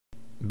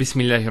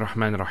Bismillahir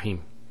Rahmanir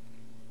Rahim.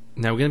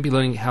 Now we're going to be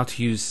learning how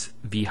to use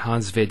the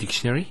Hahns Wehr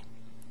dictionary.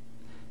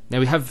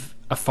 Now we have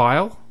a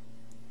file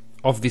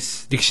of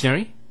this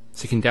dictionary,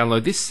 so you can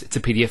download this. It's a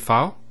PDF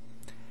file,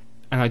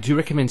 and I do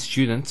recommend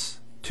students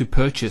to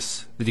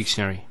purchase the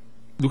dictionary.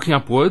 Looking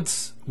up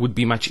words would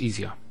be much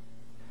easier.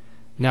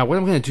 Now what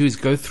I'm going to do is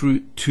go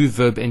through two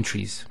verb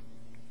entries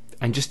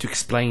and just to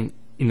explain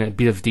in a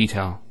bit of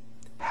detail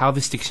how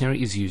this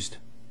dictionary is used.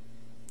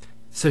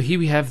 So here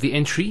we have the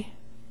entry,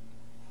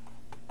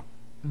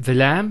 the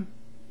lam,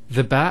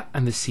 the ba,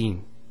 and the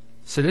sin.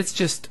 So let's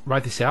just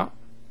write this out.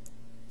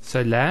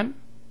 So lam,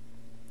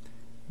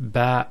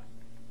 ba,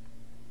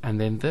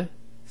 and then the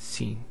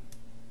sin.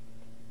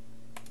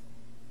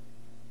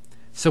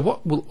 So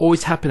what will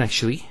always happen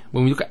actually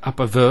when we look up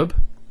a verb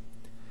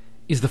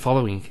is the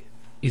following,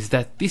 is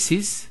that this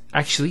is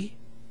actually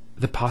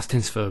the past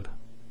tense verb.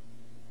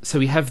 So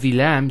we have the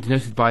lam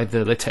denoted by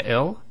the letter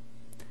L,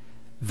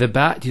 the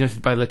ba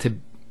denoted by the letter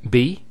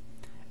B,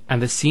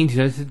 and the sin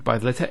denoted by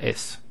the letter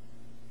S.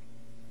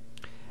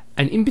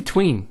 And in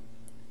between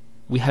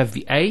we have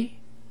the A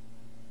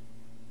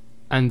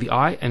and the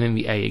I and then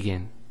the A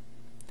again.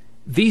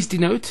 These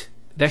denote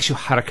the actual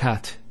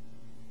harakat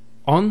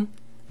on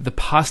the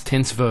past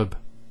tense verb.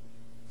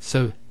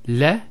 So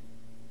la,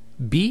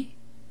 bi,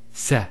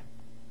 sa.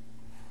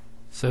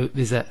 So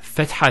there's a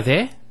fatha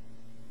there,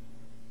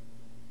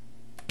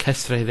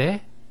 kasra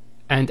there,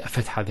 and a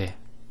fatha there.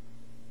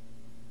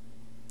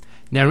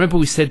 Now remember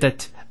we said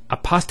that a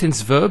past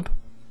tense verb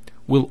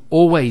will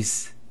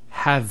always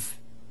have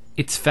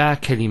its fa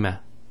kalima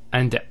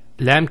and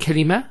lam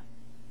kalima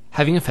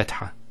having a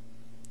fatha.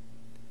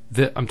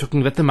 I'm talking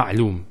about the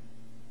ma'loom,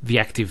 the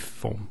active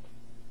form.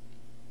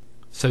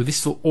 So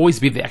this will always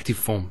be the active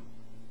form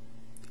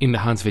in the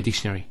Hahns Wehr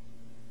dictionary.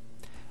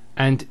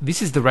 And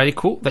this is the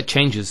radical that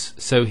changes.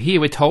 So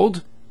here we're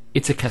told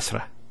it's a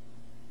kasra.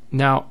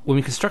 Now when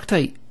we construct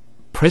a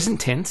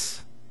present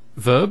tense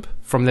verb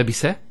from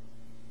labisa,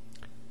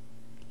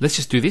 let's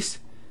just do this.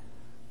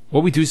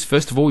 What we do is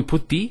first of all we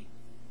put the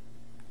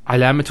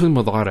alamatul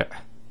mudari'.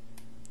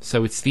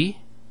 So it's the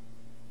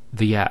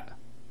ya.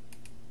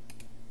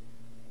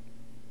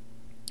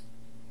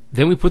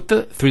 Then we put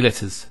the three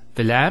letters,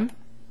 the lam,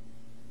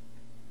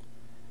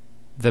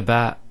 the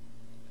ba,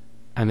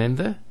 and then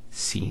the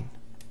sin.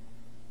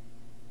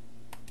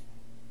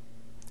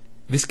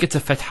 This gets a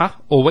fatha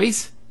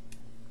always.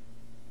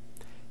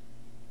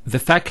 The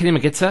fa kalima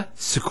gets a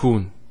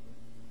sukoon.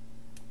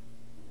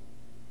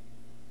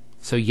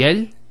 So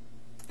yel,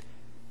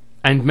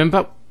 and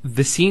remember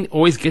the sin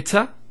always gets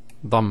a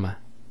dhamma.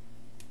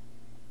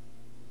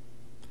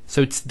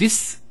 So it's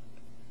this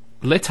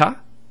letter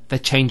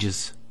that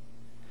changes.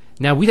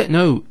 Now we don't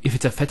know if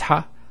it's a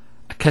fatha,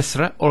 a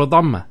kasra, or a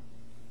dhamma.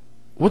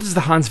 What does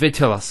the Hahns Wehr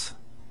tell us?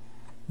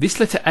 This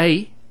letter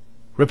A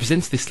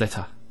represents this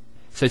letter,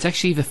 so it's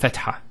actually the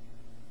fatha.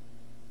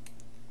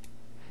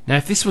 Now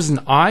if this was an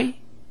I,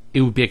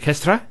 it would be a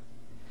kasra,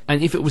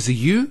 and if it was a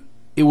U,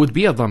 it would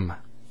be a dhamma.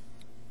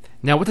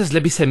 Now what does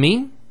labisa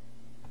mean?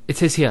 It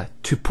says here,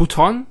 to put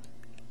on,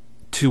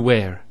 to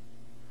wear.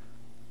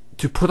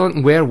 To put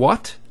on, wear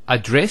what? A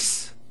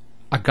dress,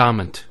 a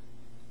garment.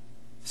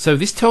 So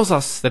this tells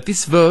us that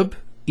this verb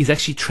is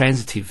actually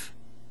transitive.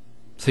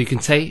 So you can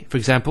say, for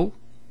example,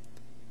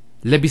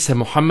 labisa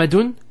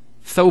Muhammadun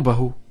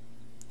thawbahu.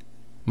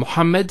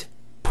 Muhammad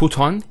put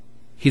on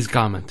his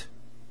garment.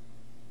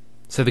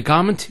 So the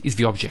garment is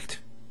the object.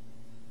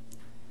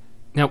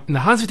 Now in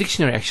the Hahns Wehr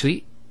dictionary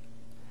actually,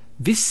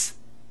 this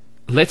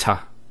letter,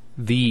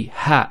 the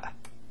ha,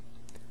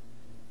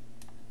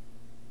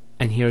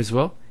 and here as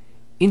well,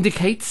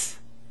 indicates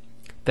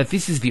that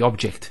this is the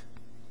object.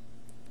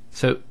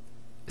 So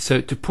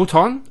to put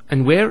on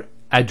and wear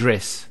a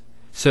dress.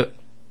 So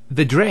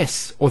the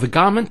dress or the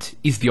garment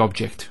is the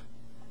object,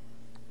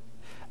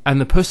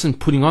 and the person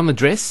putting on the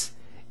dress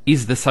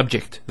is the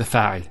subject, the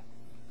fa'il.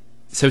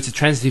 So it's a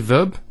transitive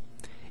verb.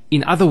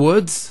 In other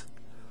words,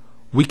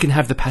 we can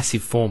have the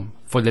passive form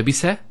for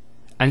labisa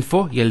and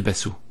for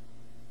yalbasu.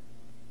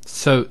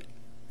 So,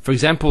 for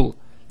example,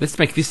 let's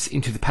make this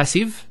into the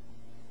passive.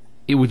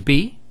 It would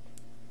be,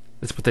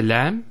 let's put the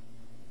lam,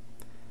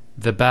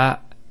 the ba,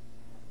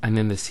 and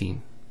then the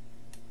sin.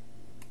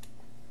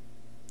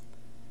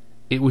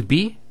 It would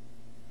be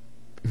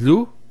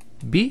lu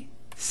bi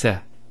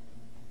sa.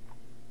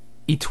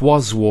 It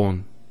was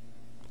worn.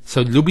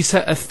 So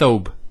lubisa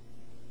athawb.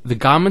 The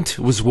garment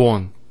was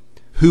worn.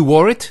 Who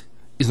wore it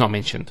is not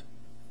mentioned.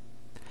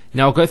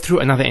 Now I'll go through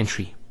another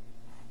entry.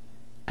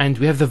 And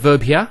we have the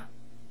verb here,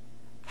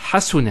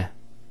 hasuna.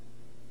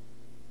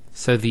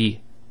 So the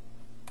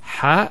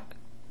ha,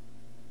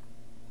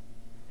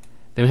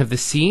 then we have the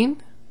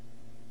sin,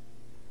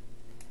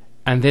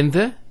 and then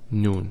the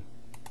noon.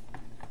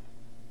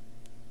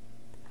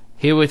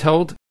 Here we're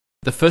told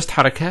the first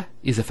haraka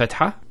is a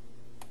fatha,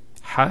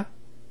 ha.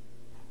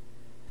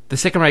 The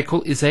second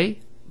radical is a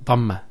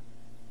dhamma.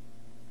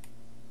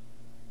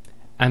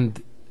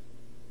 And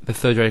the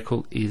third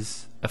radical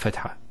is a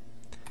fatha.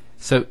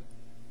 So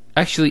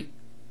actually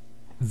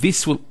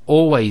this will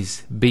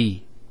always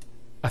be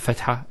a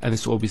fatha, and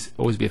this will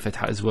always be a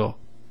fatha as well,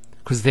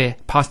 because they're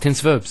past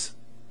tense verbs.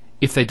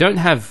 If they don't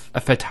have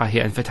a fatha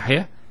here and fatha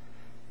here,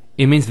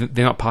 it means that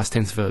they're not past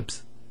tense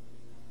verbs.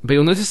 But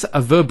you'll notice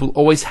a verb will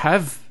always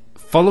have,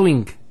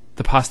 following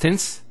the past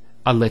tense,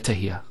 a letter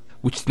here,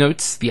 which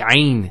denotes the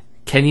ayn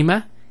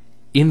kalima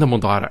in the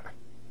mudara'.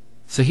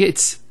 So here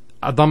it's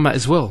a dhamma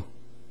as well.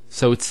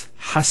 So it's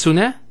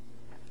hasuna,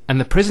 and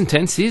the present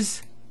tense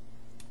is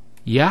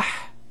yah.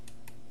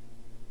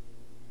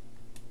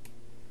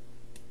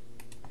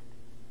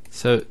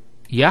 So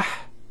yah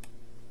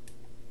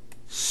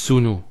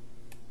sunu.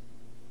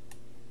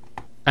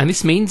 And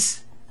this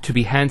means to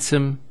be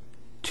handsome,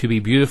 to be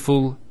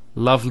beautiful,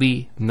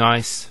 lovely,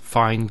 nice,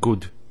 fine,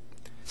 good.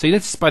 So you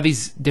notice by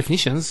these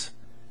definitions,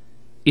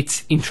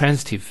 it's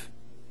intransitive,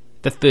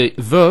 that the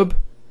verb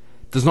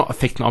does not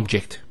affect an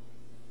object.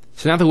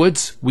 So in other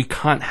words, we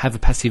can't have a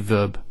passive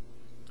verb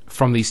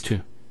from these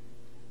two.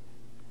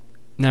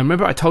 Now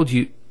remember I told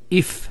you,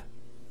 if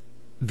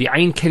the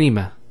ayn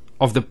kalima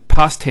of the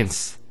past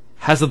tense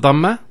has a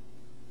dhamma,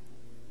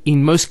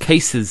 in most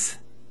cases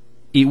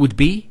it would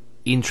be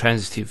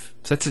intransitive.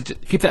 So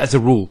keep that as a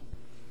rule.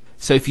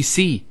 So if you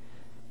see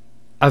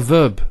a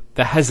verb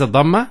that has a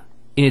dhamma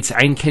in its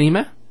ayn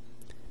kalima,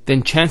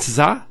 then chances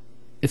are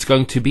it's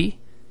going to be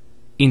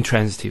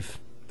intransitive,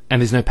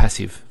 and there's no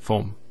passive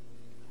form.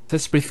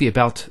 That's briefly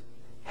about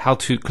how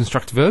to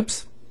construct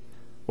verbs.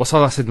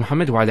 وصلى سيد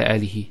محمد وعلى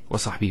آله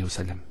وصحبه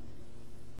وسلم.